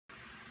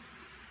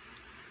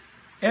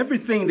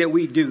Everything that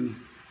we do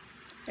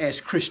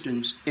as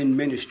Christians in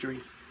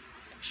ministry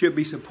should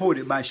be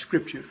supported by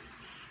Scripture,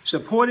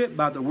 supported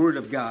by the Word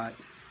of God.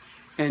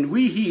 And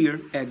we here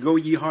at Go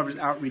Ye Harvest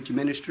Outreach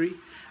Ministry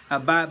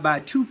abide by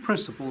two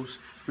principles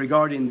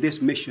regarding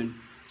this mission.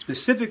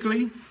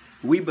 Specifically,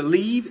 we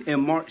believe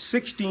in Mark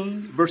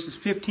 16, verses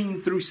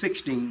 15 through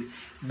 16,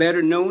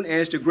 better known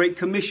as the Great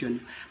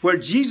Commission, where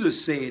Jesus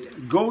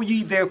said, "Go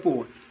ye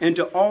therefore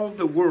into all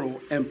the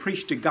world and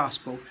preach the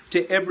gospel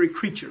to every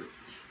creature.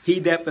 He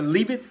that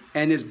believeth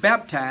and is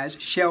baptized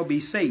shall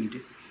be saved."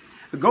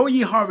 Go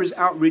Ye Harvest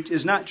Outreach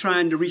is not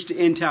trying to reach the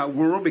entire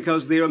world,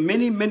 because there are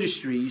many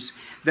ministries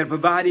that are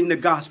providing the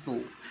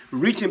gospel,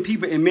 reaching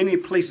people in many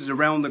places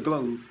around the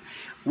globe.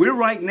 We're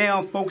right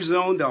now focusing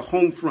on the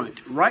home front,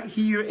 right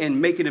here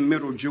in Macon and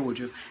Middle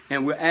Georgia,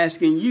 and we're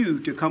asking you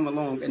to come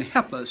along and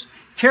help us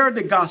carry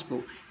the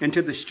gospel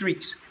into the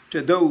streets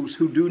to those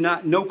who do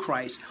not know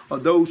Christ, or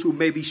those who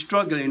may be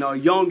struggling or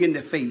young in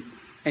the faith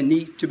and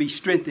need to be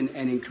strengthened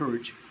and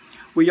encouraged.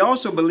 We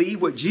also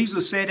believe what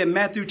Jesus said in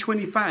Matthew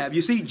 25.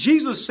 You see,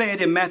 Jesus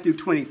said in Matthew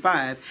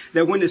 25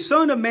 that when the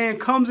Son of Man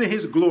comes in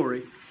his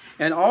glory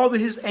and all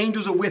of his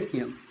angels are with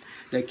him,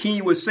 the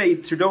king will say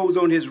to those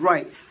on his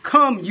right,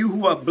 "Come, you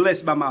who are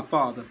blessed by my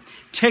Father,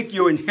 take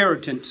your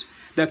inheritance,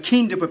 the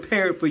kingdom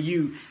prepared for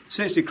you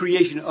since the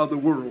creation of the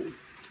world."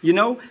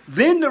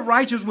 Then the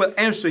righteous will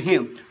answer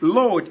him,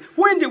 "Lord,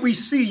 when did we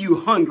see you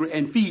hungry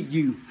and feed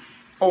you,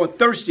 or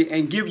thirsty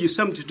and give you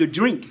something to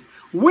drink?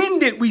 When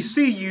did we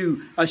see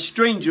you a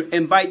stranger,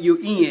 invite you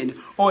in,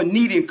 or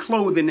needing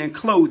clothing and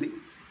clothing?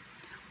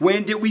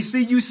 When did we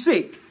see you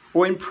sick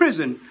or in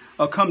prison,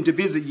 or come to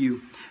visit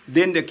you?"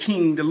 Then the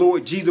King, the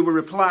Lord Jesus, will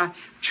reply,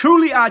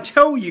 "Truly I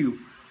tell you,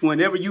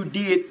 whatever you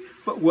did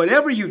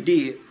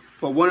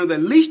for one of the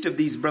least of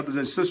these brothers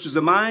and sisters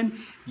of mine,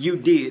 you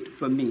did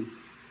for me."